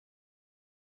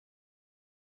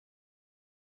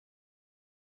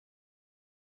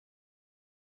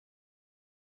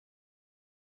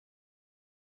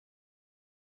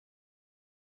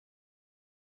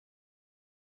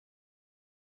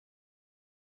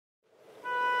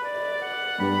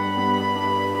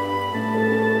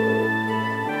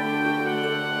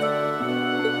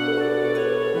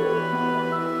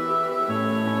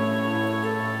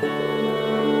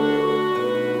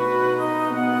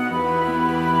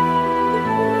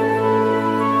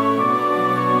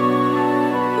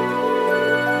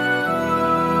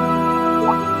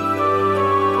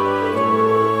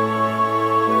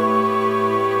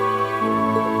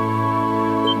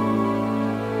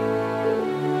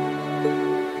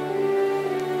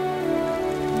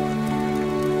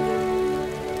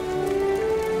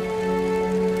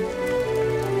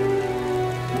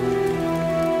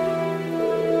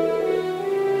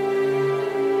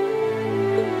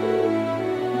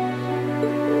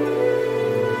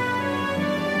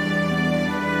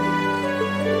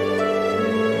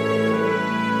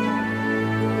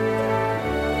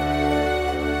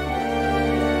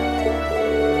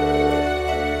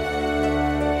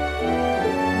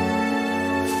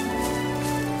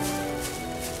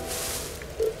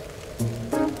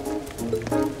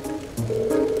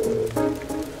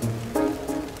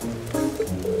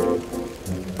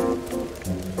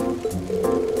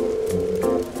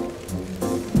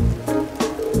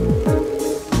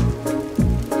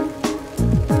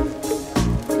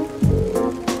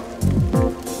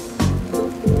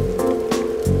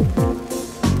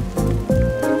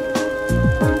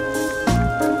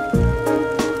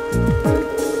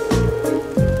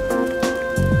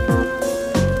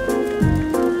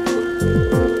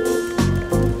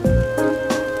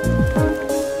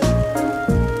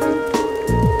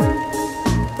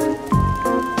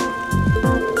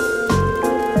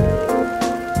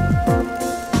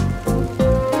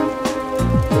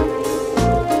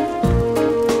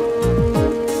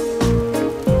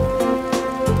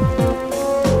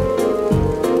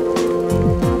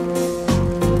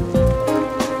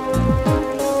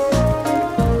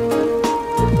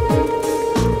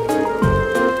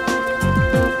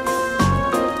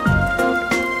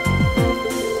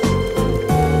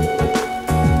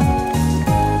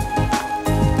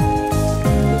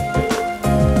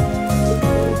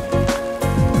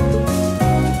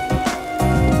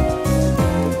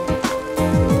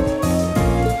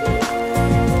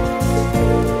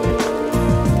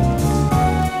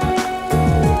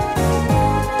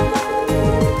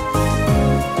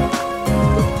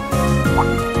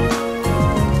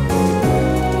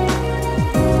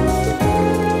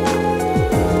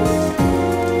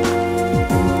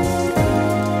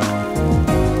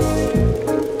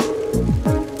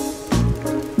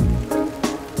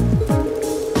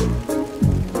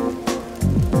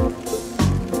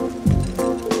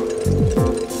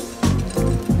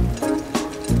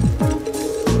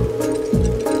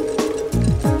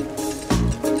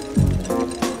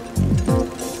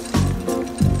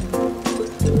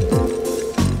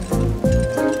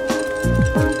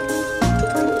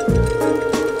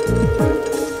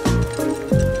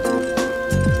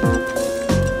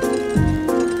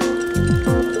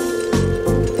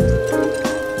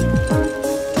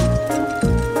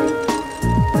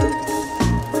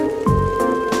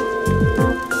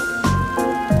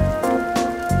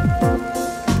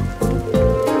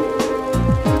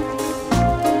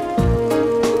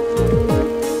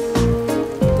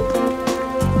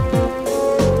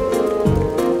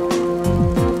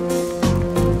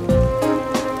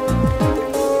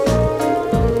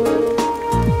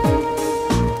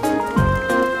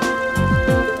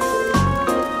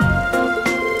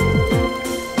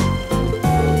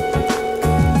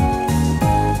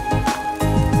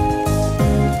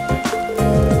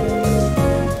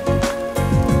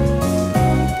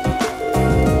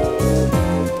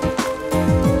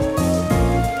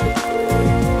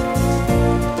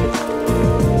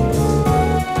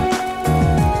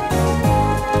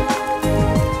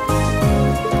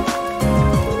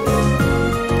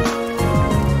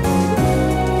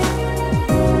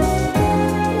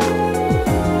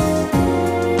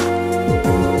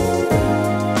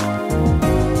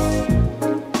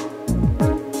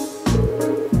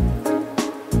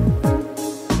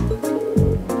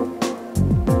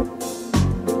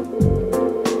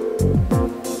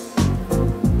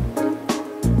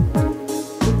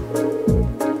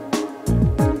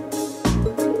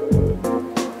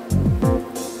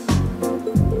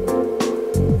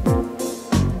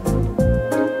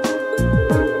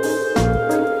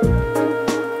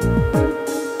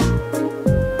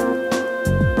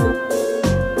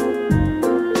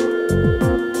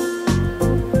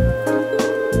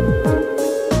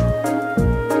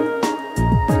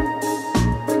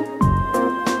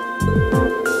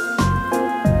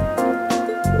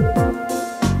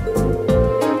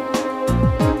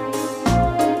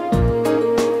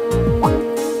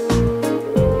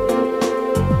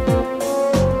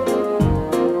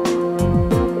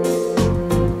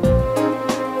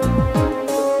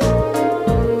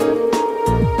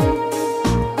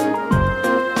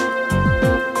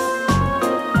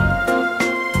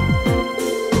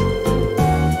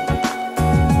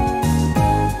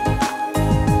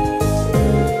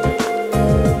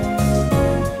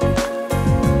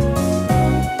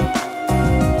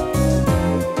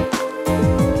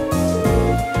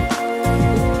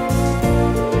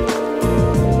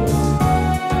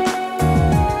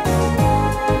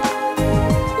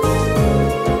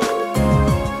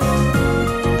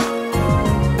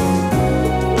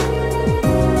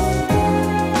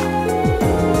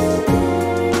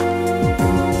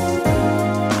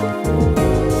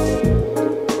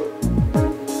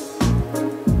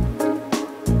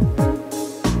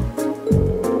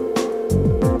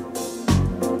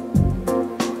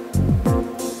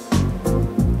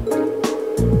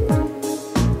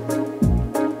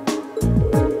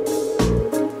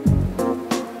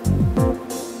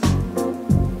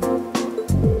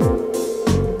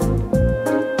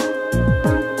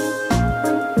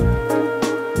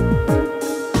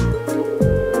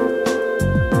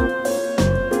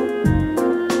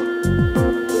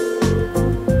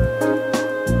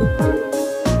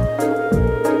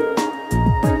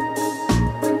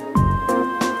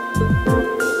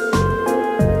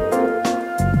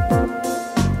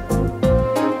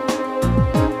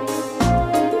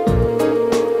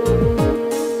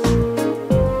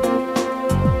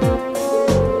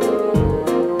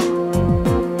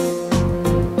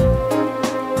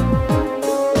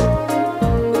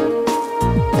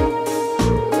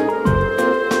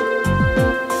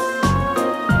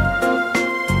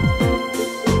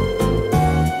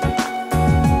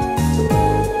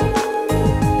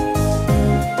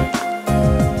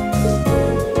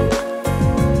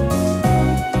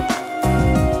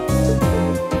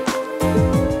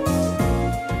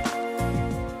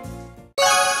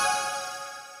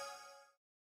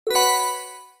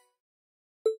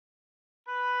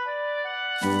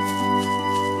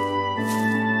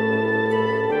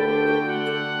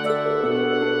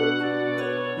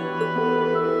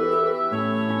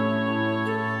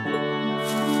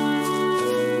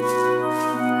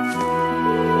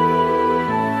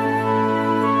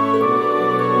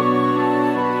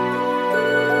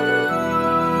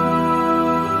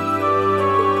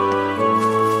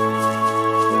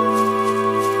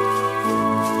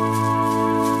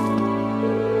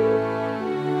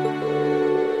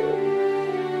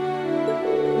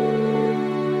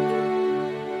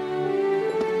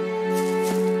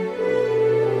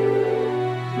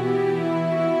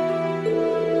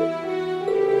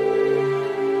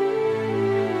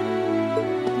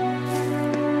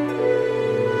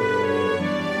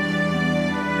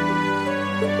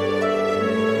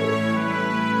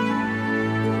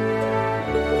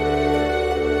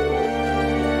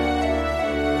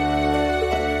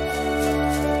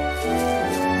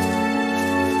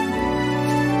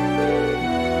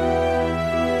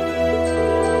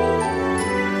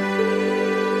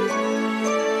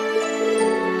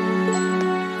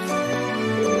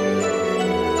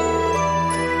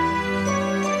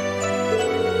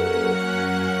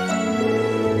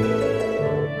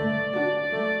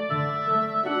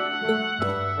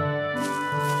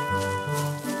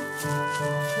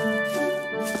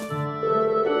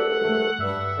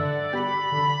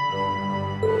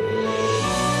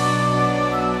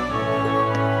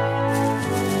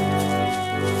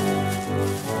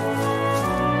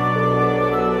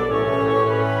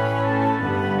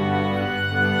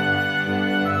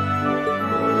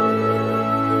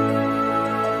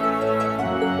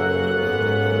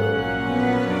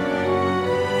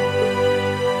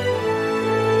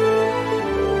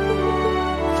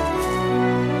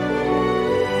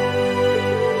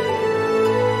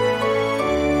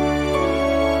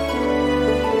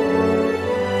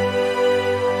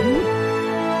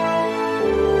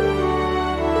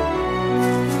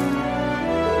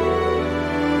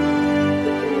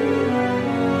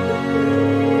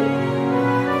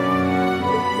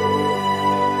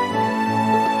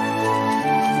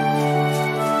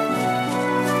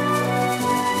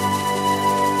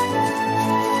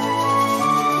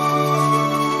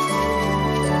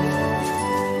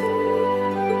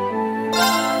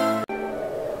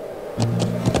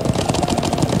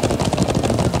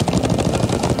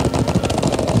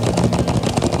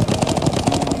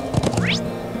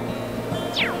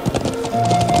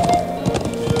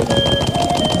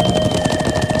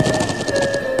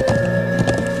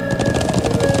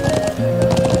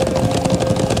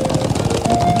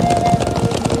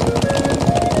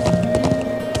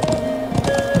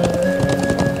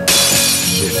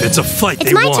It's a fight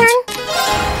they my want. turn.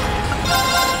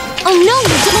 Oh no,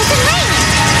 you're almost in range.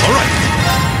 All right.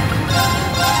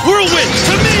 Whirlwind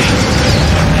to me.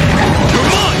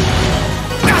 You're mine.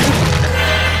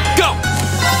 Go.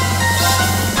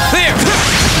 There.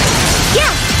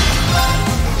 Yeah.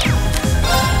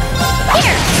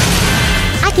 Here.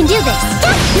 I can do this.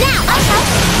 Now, I'll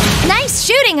help. Nice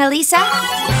shooting, Alisa.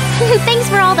 Thanks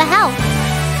for all the help.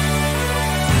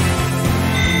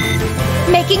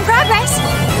 Making progress.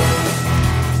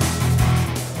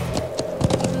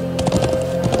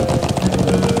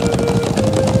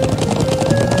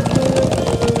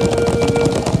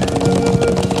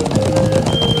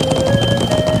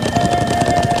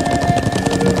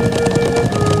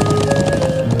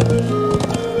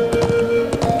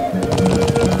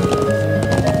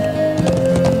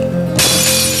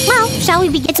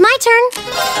 It's my turn.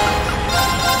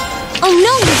 Oh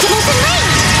no, you're almost in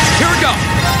range. Here we go.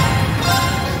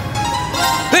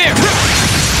 There.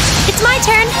 It's my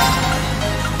turn.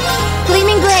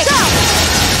 Gleaming blade. Go.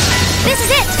 This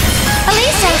is it.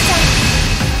 Alisa.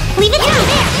 Leave it down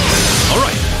there. All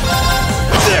right.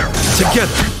 There.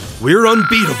 Together, we're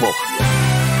unbeatable.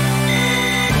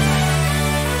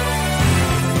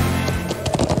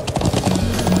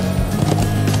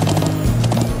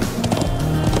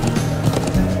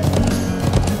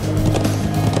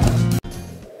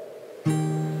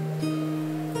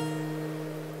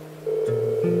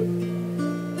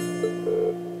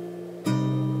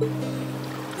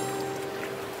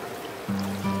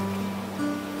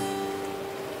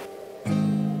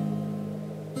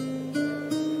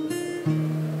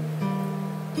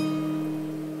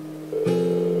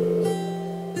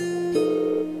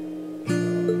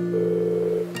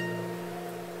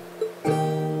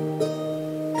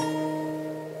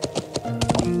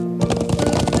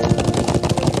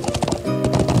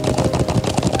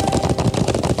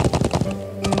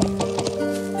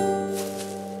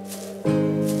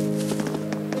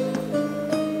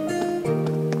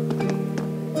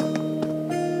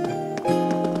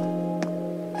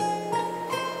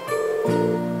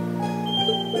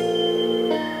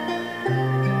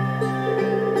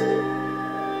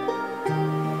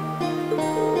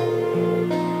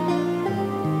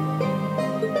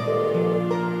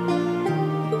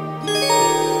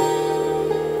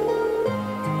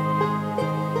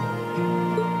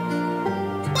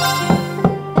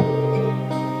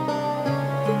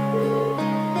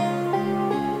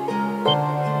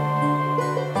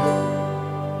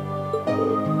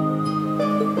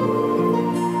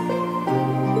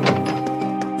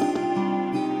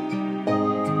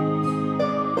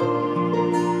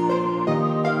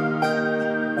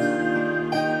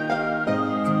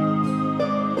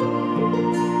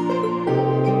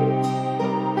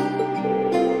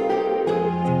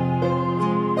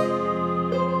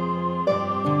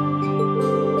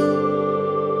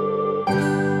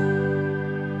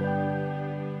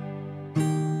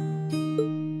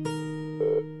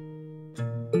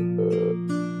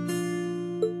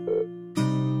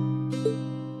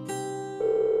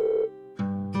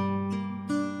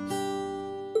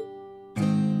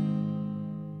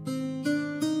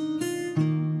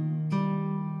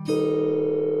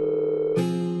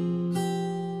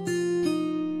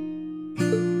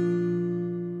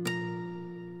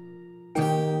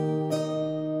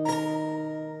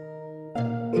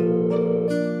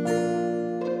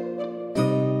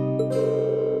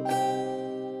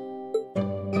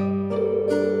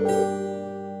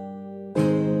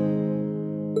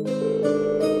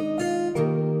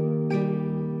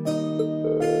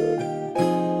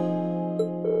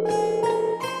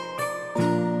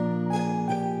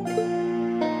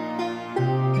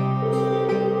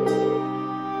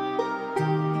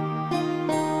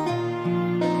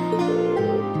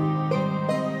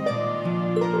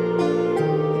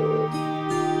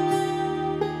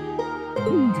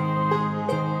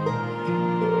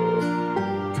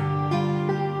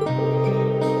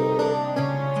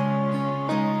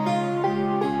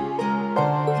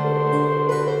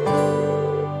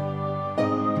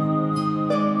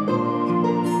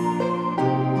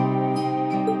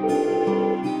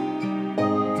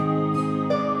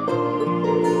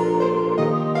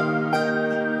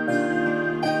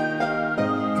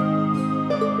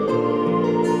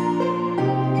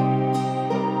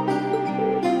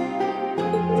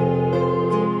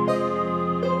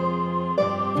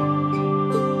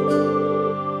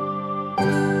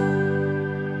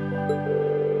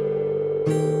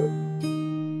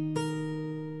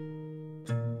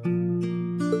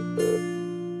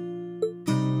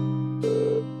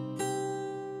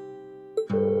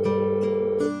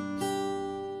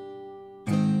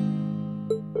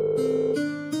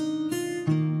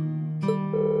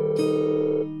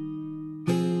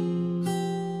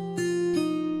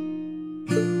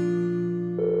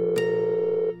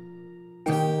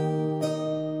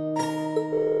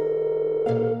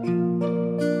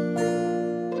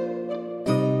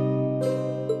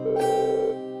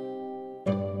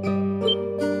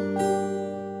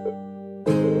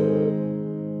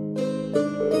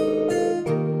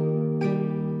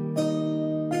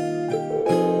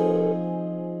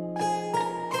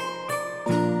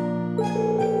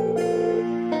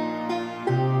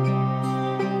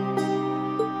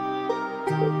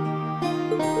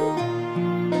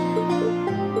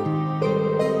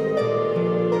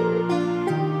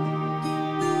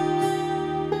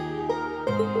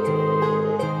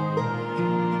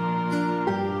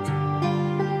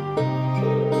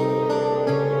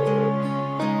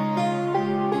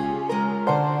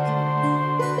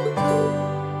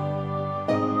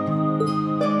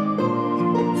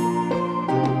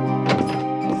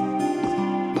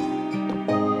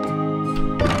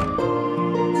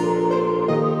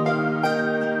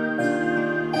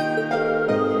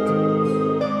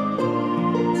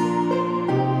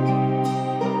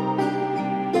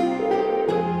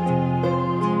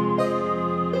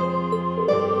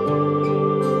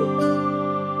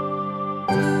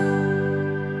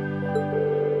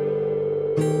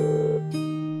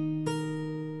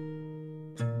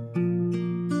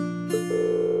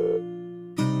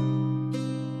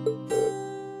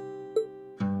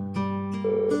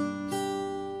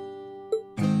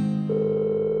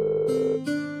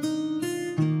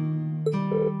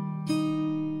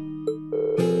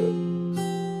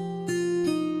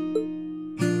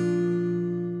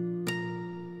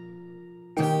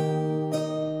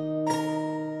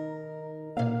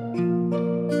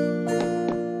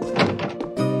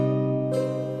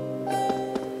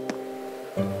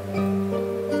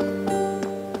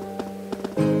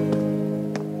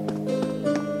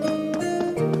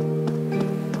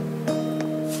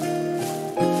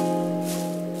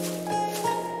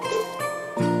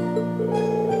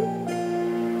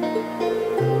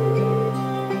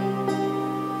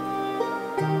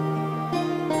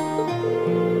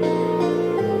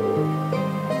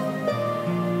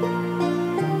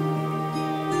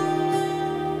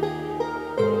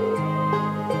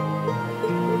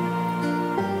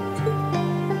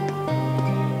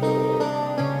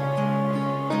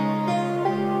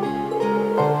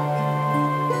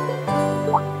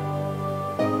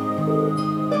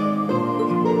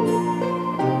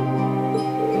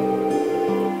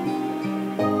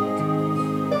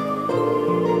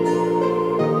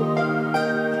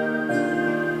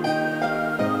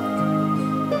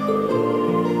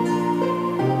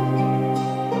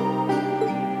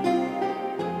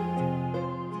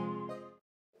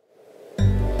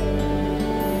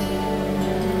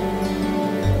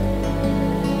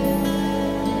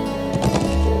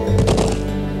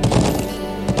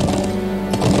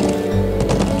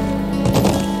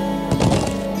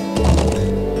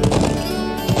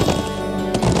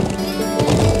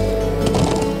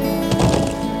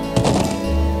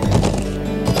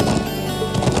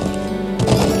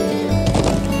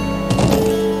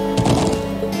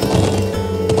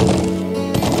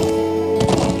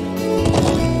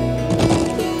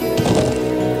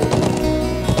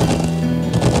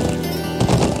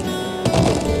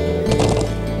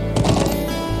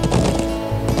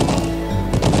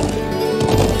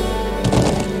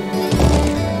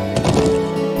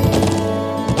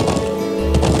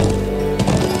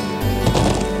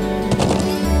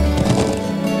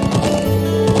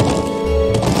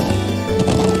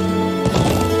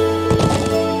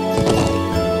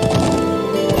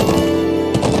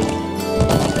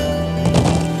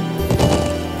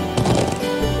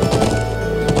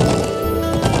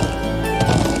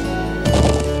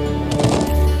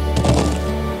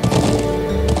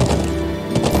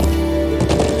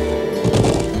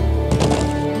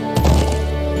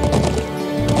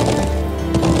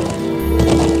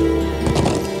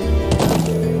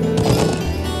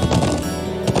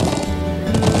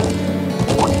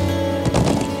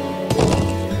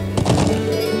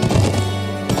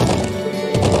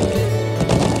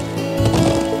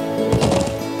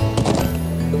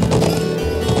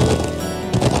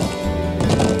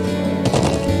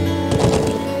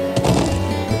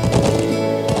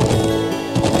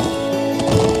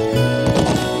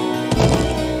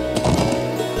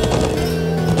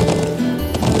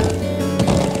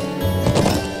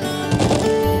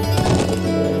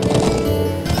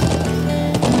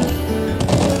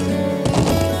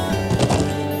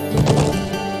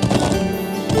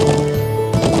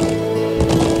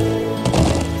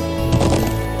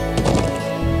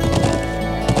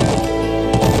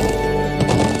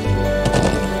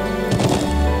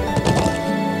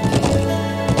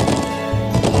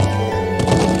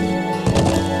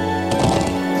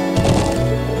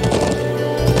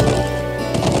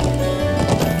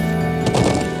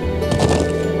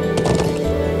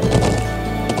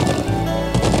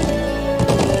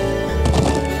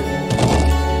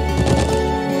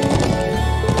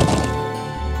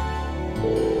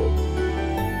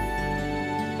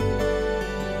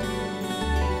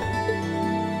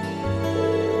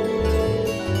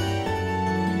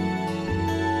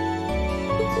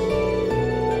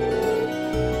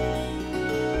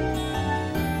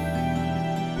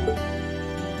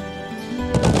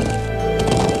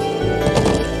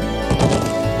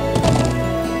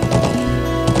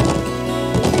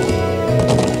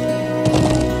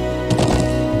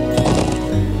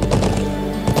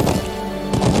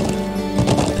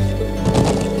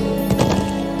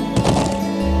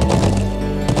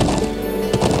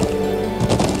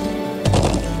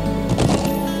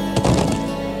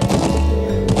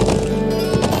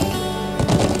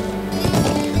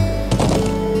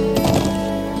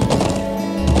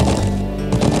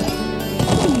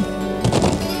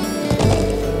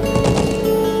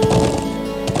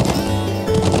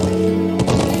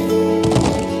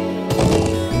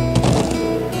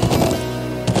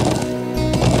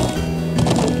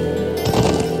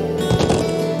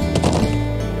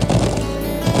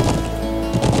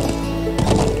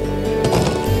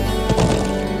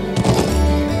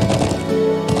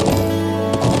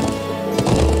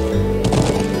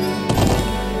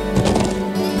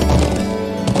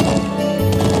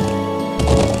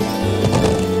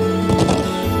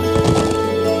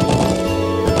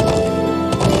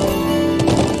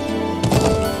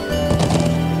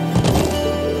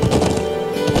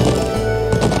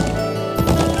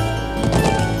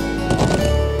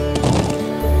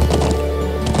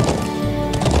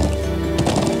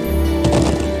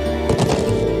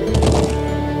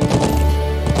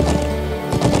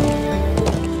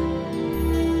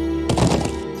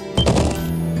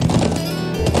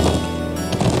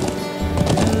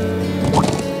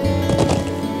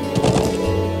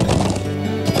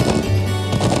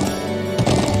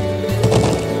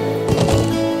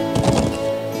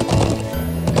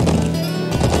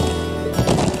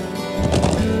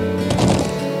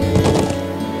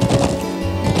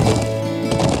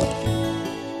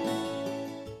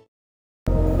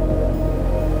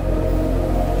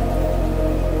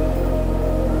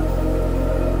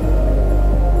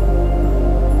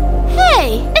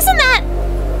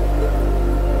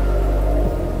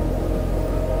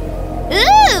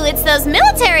 those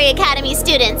military academy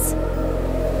students.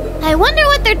 I wonder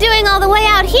what they're doing all the way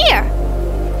out here.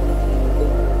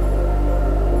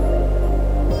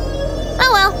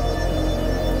 Oh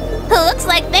well. Looks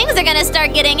like things are gonna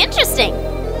start getting interesting.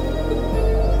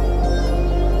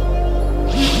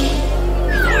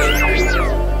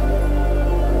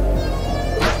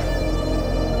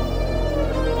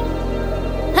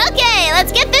 Okay,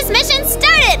 let's get this mission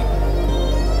started!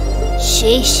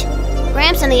 Sheesh.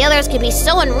 Gramps and the others can be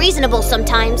so unreasonable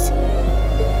sometimes.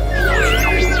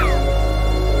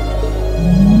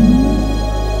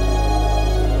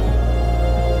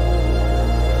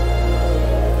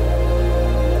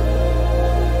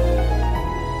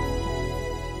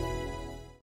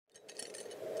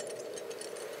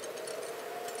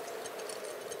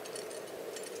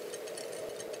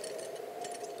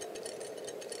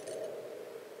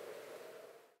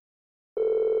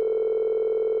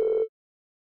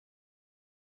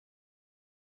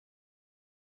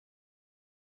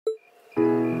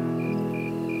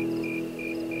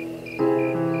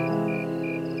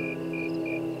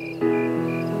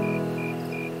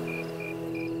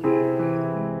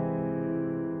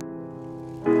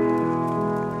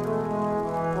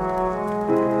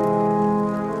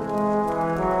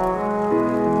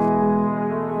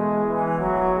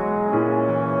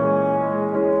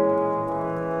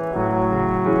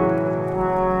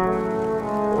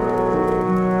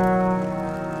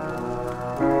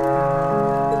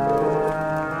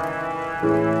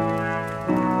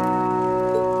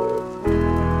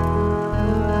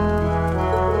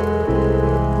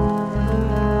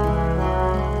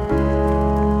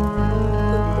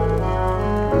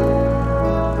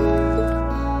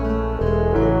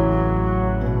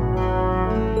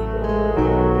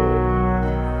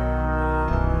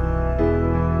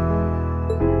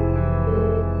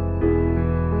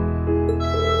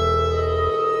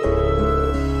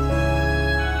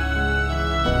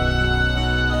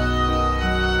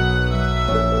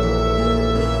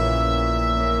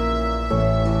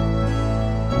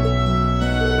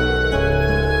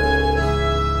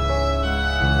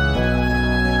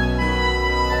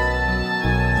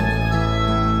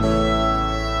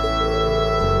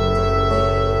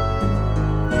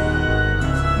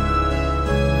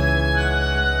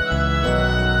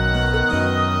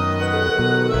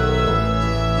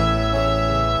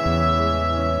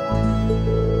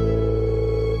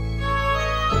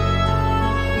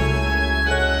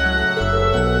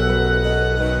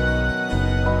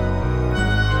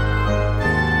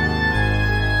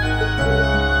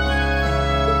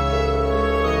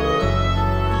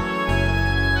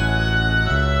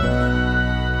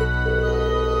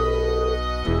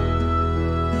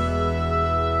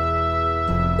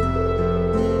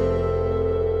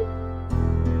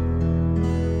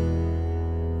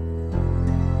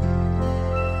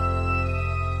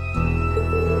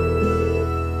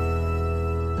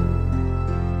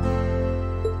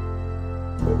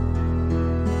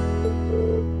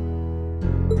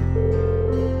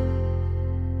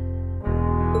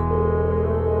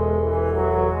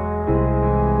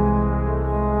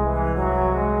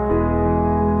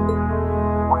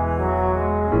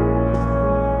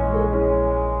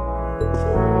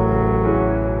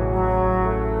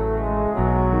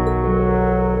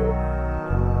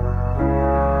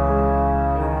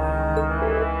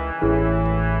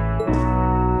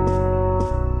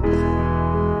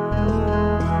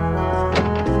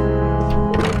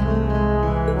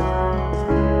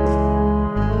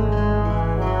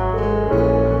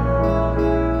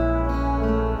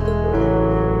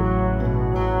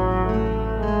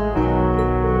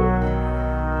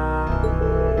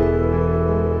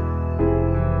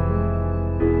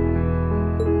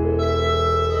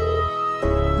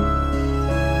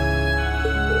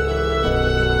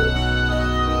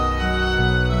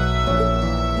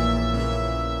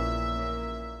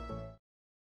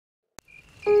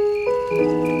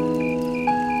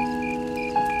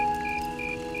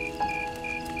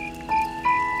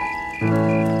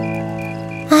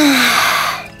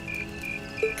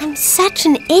 I'm such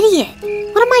an idiot.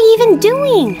 What am I even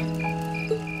doing?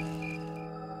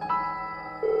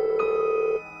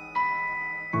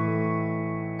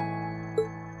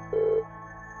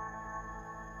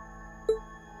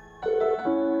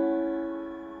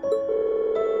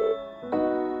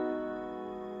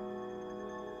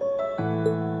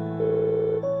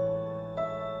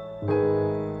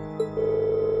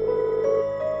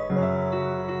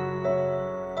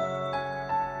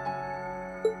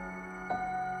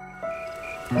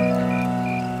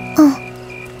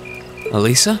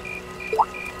 Alisa?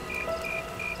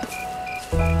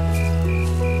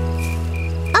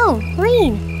 Oh,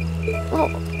 Green. Well,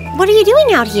 what are you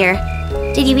doing out here?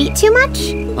 Did you eat too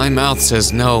much? My mouth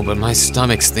says no, but my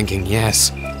stomach's thinking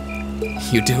yes.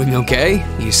 You doing okay?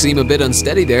 You seem a bit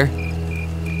unsteady there.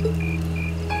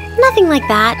 Nothing like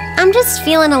that. I'm just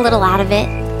feeling a little out of it.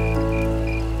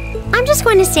 I'm just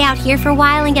going to stay out here for a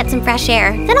while and get some fresh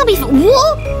air. Then I'll be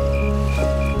Whoa!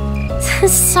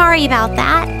 Sorry about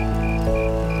that.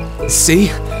 See?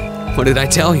 What did I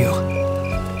tell you?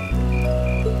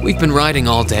 We've been riding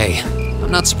all day.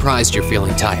 I'm not surprised you're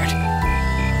feeling tired.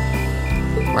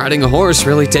 Riding a horse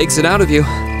really takes it out of you.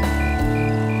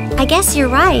 I guess you're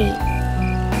right.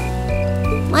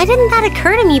 Why didn't that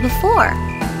occur to me before?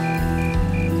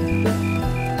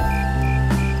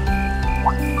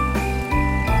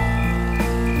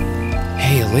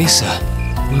 Hey, Alisa,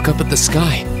 look up at the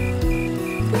sky.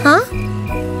 Huh?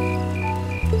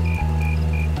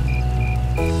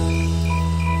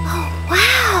 Oh,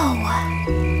 wow!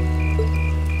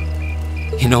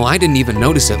 You know, I didn't even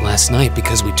notice it last night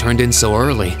because we turned in so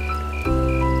early.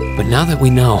 But now that we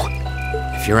know,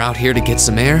 if you're out here to get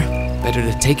some air, better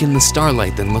to take in the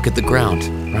starlight than look at the ground,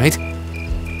 right?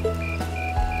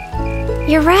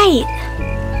 You're right.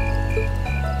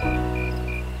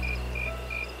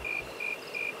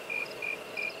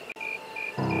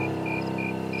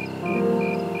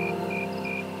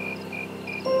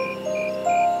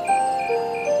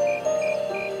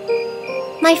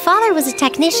 My father was a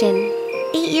technician.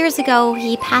 8 years ago,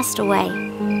 he passed away.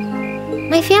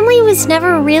 My family was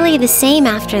never really the same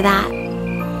after that.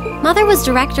 Mother was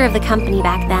director of the company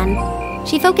back then.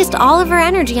 She focused all of her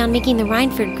energy on making the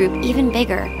Rhineford Group even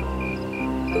bigger.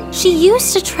 She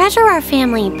used to treasure our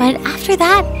family, but after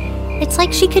that, it's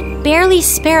like she could barely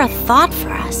spare a thought for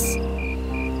us.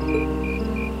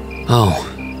 Oh.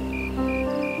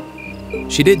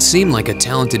 She did seem like a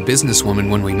talented businesswoman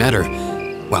when we met her.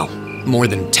 Well, more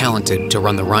than talented to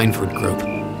run the Rhineford Group.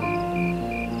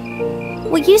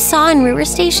 What you saw in Ruhr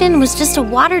Station was just a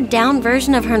watered-down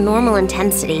version of her normal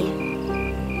intensity.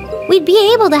 We'd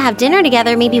be able to have dinner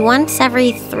together maybe once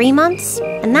every 3 months,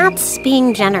 and that's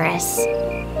being generous.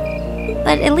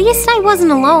 But at least I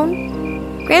wasn't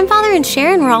alone. Grandfather and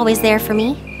Sharon were always there for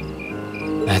me.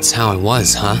 That's how it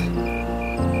was, huh?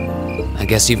 I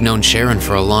guess you've known Sharon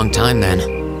for a long time then.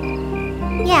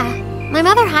 Yeah, my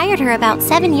mother hired her about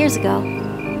 7 years ago.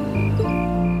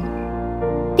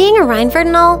 Being a Rhineford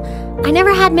and all, I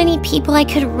never had many people I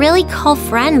could really call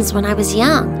friends when I was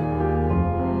young.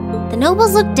 The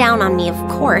nobles looked down on me, of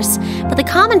course, but the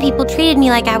common people treated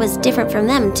me like I was different from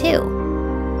them, too.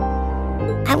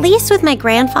 At least with my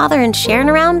grandfather and Sharon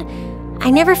around,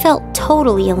 I never felt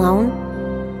totally alone.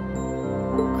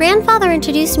 Grandfather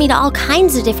introduced me to all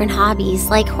kinds of different hobbies,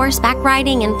 like horseback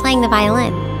riding and playing the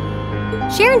violin.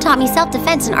 Sharon taught me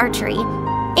self-defense and archery,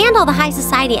 and all the high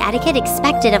society etiquette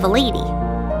expected of a lady.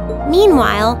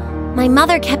 Meanwhile, my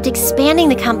mother kept expanding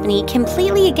the company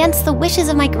completely against the wishes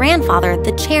of my grandfather,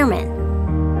 the chairman.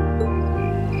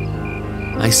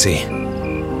 I see.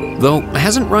 Though,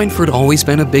 hasn't Rhineford always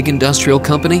been a big industrial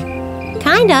company?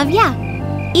 Kind of, yeah.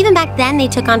 Even back then, they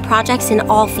took on projects in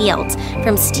all fields,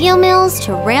 from steel mills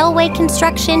to railway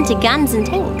construction to guns and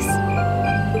tanks.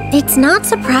 It's not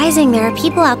surprising there are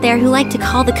people out there who like to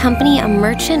call the company a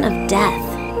merchant of death.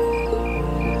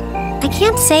 I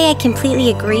can't say I completely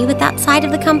agree with that side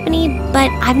of the company, but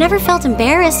I've never felt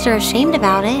embarrassed or ashamed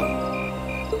about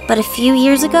it. But a few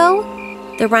years ago,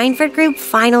 the Rhineford Group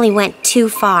finally went too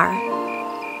far.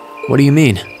 What do you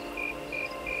mean?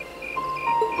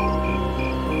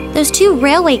 Those 2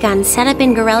 railway guns set up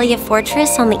in Gorelia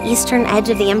Fortress on the eastern edge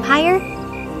of the Empire?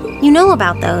 You know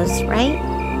about those, right?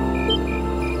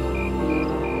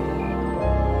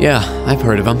 Yeah, I've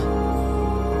heard of them.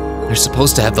 They're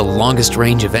supposed to have the longest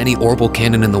range of any orbital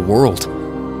cannon in the world.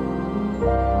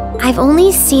 I've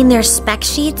only seen their spec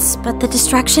sheets, but the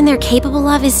destruction they're capable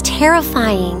of is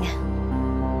terrifying.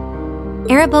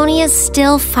 Erebonia's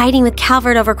still fighting with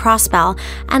Calvert over Crossbell,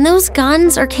 and those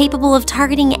guns are capable of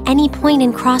targeting any point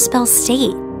in Crossbell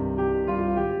State.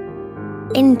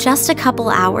 In just a couple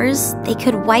hours, they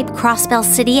could wipe Crossbell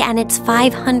City and its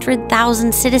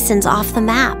 500,000 citizens off the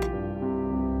map.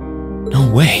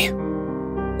 No way.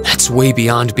 That's way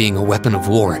beyond being a weapon of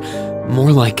war.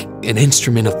 More like an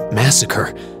instrument of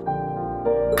massacre.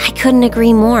 I couldn't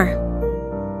agree more.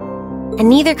 And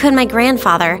neither could my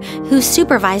grandfather, who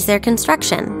supervised their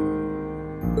construction.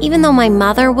 Even though my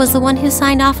mother was the one who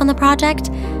signed off on the project,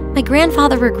 my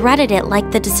grandfather regretted it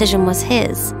like the decision was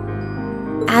his.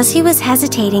 As he was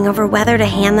hesitating over whether to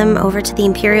hand them over to the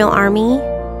Imperial Army,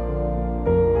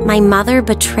 my mother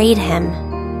betrayed him.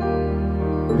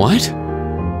 What?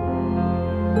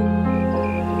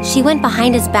 she went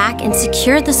behind his back and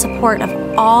secured the support of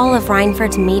all of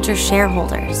Rhineford's major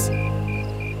shareholders.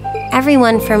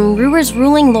 Everyone from Ruhr's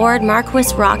ruling lord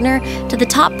Marquis Ragnar to the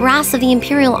top brass of the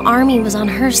Imperial Army was on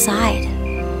her side.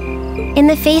 In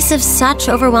the face of such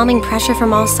overwhelming pressure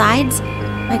from all sides,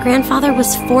 my grandfather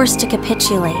was forced to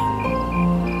capitulate.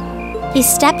 He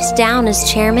stepped down as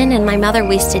chairman, and my mother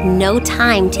wasted no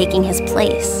time taking his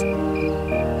place.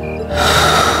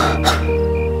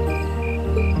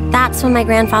 That's when my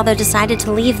grandfather decided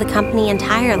to leave the company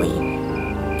entirely,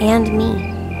 and me.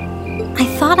 I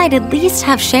thought I'd at least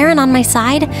have Sharon on my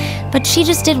side, but she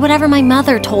just did whatever my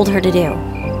mother told her to do.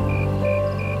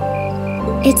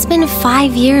 It's been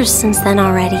 5 years since then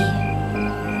already.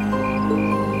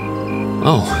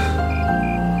 Oh.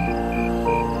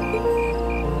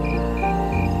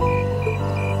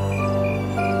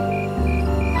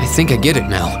 I think I get it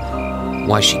now.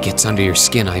 Why she gets under your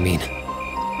skin, I mean.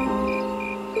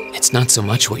 It's not so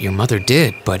much what your mother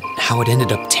did, but how it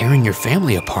ended up tearing your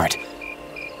family apart.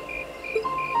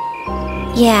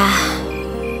 Yeah.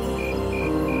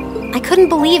 I couldn't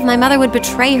believe my mother would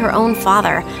betray her own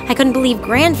father. I couldn't believe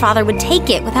grandfather would take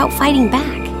it without fighting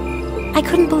back. I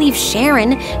couldn't believe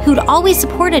Sharon, who'd always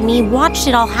supported me, watched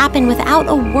it all happen without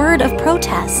a word of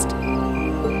protest.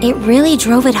 It really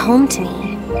drove it home to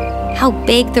me, how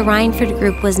big the Rhineford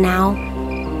group was now,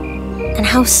 and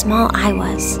how small I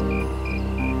was.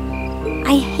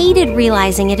 I hated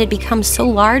realizing it had become so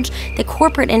large that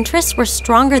corporate interests were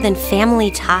stronger than family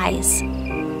ties.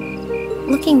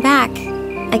 Looking back,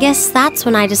 I guess that's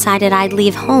when I decided I'd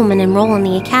leave home and enroll in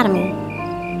the academy.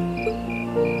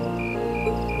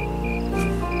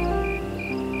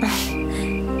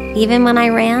 Even when I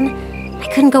ran, I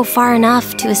couldn't go far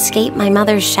enough to escape my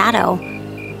mother's shadow,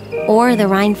 or the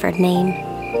Rhineford name.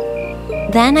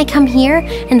 Then I come here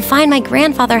and find my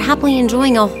grandfather happily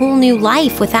enjoying a whole new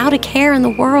life without a care in the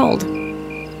world.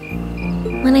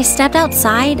 When I stepped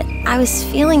outside, I was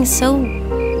feeling so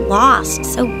lost,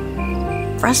 so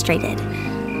frustrated,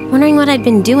 wondering what I'd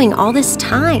been doing all this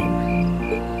time.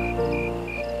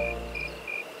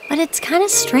 But it's kind of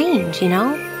strange, you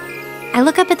know? I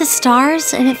look up at the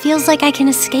stars and it feels like I can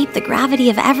escape the gravity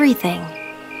of everything.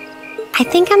 I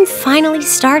think I'm finally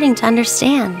starting to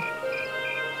understand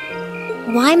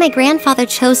why my grandfather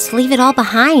chose to leave it all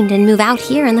behind and move out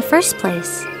here in the first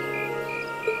place.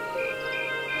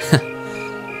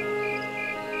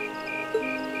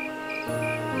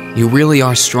 You really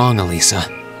are strong, Alisa.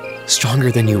 Stronger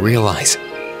than you realize.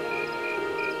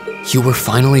 You were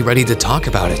finally ready to talk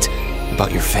about it,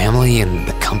 about your family and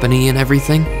the company and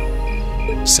everything.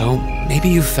 So maybe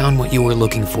you found what you were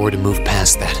looking for to move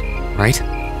past that, right?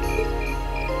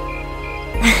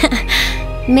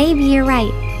 Maybe you're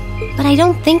right. But I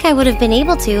don't think I would have been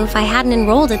able to if I hadn't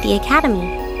enrolled at the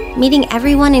academy. Meeting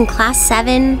everyone in Class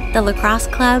 7, the lacrosse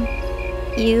club,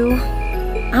 you,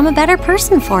 I'm a better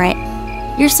person for it.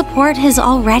 Your support has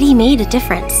already made a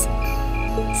difference.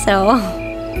 So,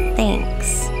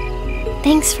 thanks.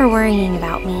 Thanks for worrying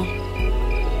about me.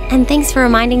 And thanks for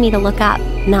reminding me to look up,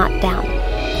 not down.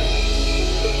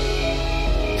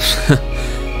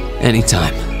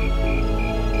 Anytime.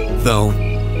 Though,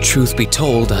 truth be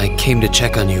told, I came to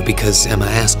check on you because Emma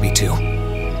asked me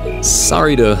to.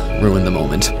 Sorry to ruin the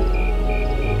moment.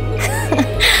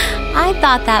 I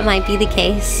thought that might be the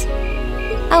case.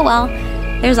 Oh well,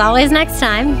 there's always next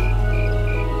time.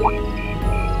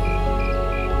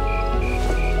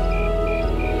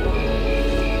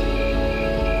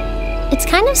 It's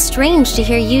kind of strange to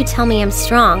hear you tell me I'm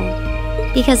strong,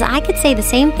 because I could say the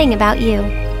same thing about you.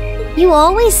 You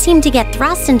always seem to get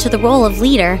thrust into the role of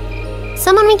leader,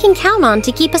 someone we can count on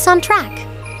to keep us on track.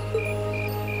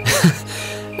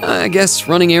 I guess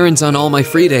running errands on all my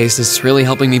free days is really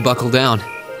helping me buckle down.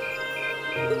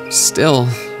 Still,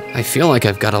 I feel like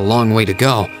I've got a long way to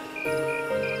go.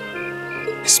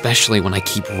 Especially when I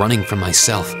keep running from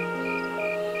myself.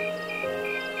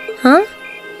 Huh?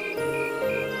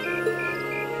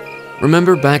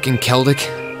 Remember back in Keldic?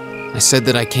 I said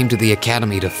that I came to the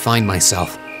academy to find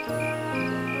myself.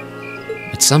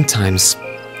 But sometimes,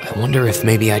 I wonder if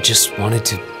maybe I just wanted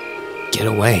to get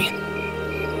away.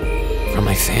 From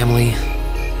my family,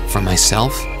 from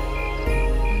myself.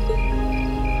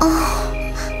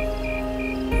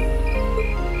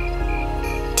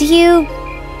 Do you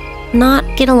not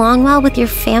get along well with your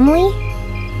family?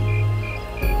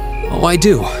 Oh, I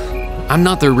do. I'm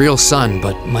not their real son,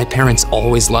 but my parents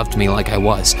always loved me like I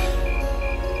was.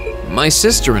 My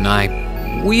sister and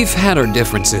I, we've had our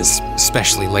differences,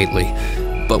 especially lately,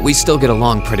 but we still get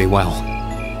along pretty well.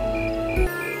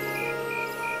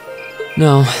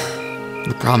 No,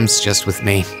 the problem's just with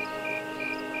me.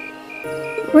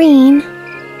 Reen,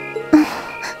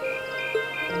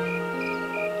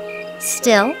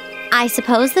 Still, I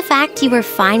suppose the fact you were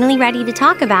finally ready to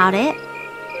talk about it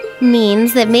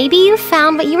means that maybe you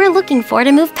found what you were looking for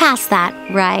to move past that,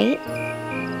 right?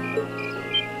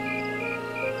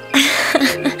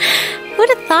 Who'd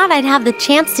have thought I'd have the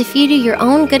chance to feed you your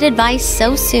own good advice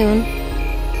so soon?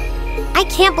 I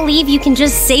can't believe you can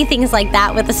just say things like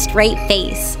that with a straight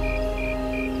face.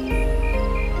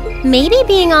 Maybe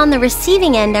being on the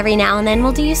receiving end every now and then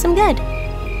will do you some good.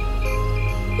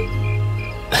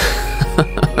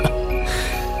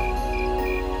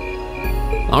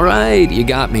 Alright, you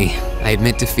got me. I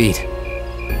admit defeat.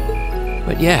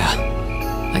 But yeah,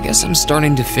 I guess I'm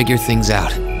starting to figure things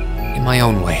out, in my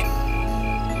own way.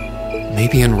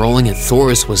 Maybe enrolling at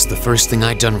Thoris was the first thing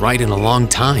I'd done right in a long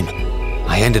time.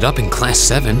 I ended up in Class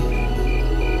 7.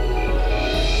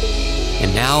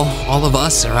 And now, all of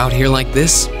us are out here like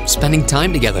this, spending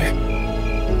time together.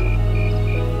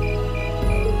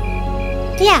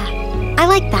 Yeah, I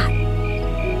like that.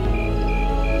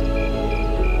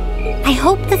 I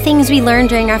hope the things we learned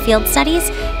during our field studies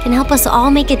can help us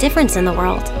all make a difference in the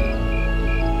world.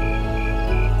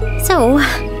 So...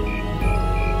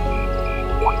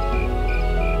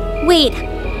 Wait,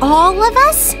 all of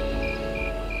us?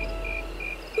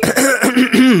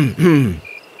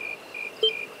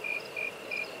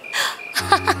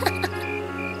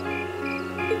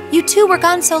 You two were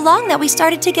gone so long that we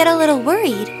started to get a little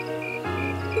worried.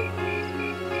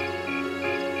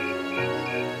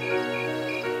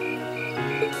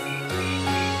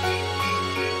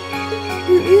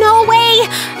 No way!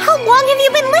 How long have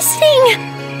you been listening?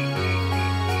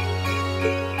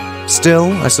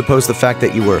 Still, I suppose the fact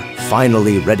that you were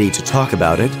finally ready to talk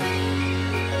about it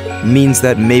means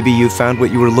that maybe you found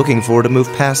what you were looking for to move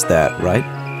past that, right?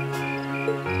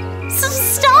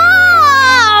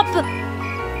 Stop!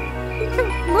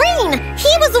 Green,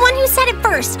 he was the one who said it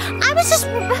first. I was just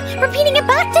repeating it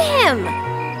back to him.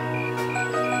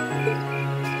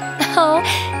 Oh,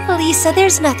 Alisa,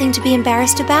 there's nothing to be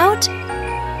embarrassed about.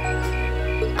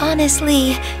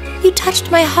 Honestly, you touched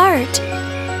my heart.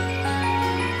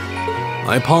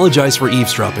 I apologize for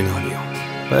eavesdropping on you,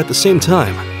 but at the same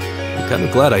time, I'm kind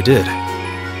of glad I did.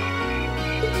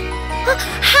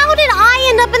 How did I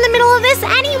end up in the middle of this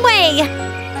anyway?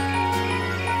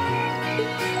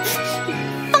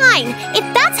 Fine, if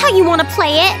that's how you want to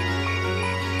play it.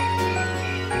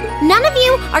 None of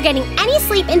you are getting any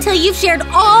sleep until you've shared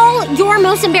all your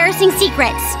most embarrassing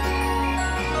secrets.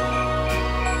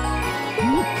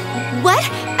 What?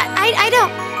 I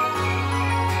don't...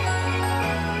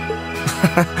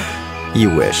 You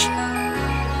wish.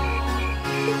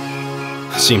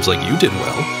 Seems like you did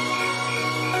well.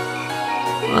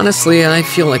 Honestly, I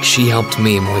feel like she helped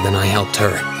me more than I helped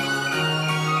her.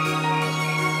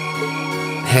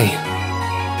 Hey,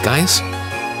 guys?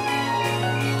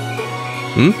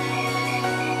 Hmm?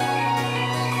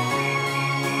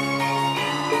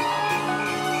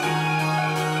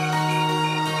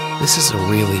 This is a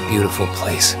really beautiful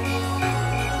place.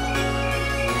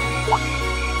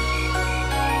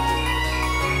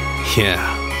 Yeah,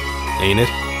 ain't it?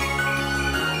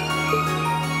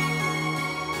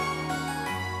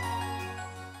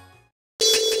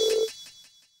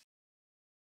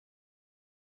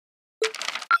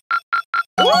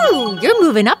 Ooh, you're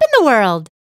moving up in the world.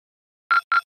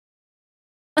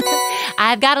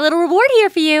 I've got a little reward here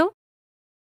for you.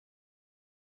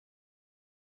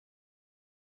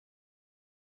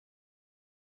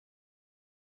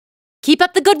 Keep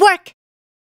up the good work.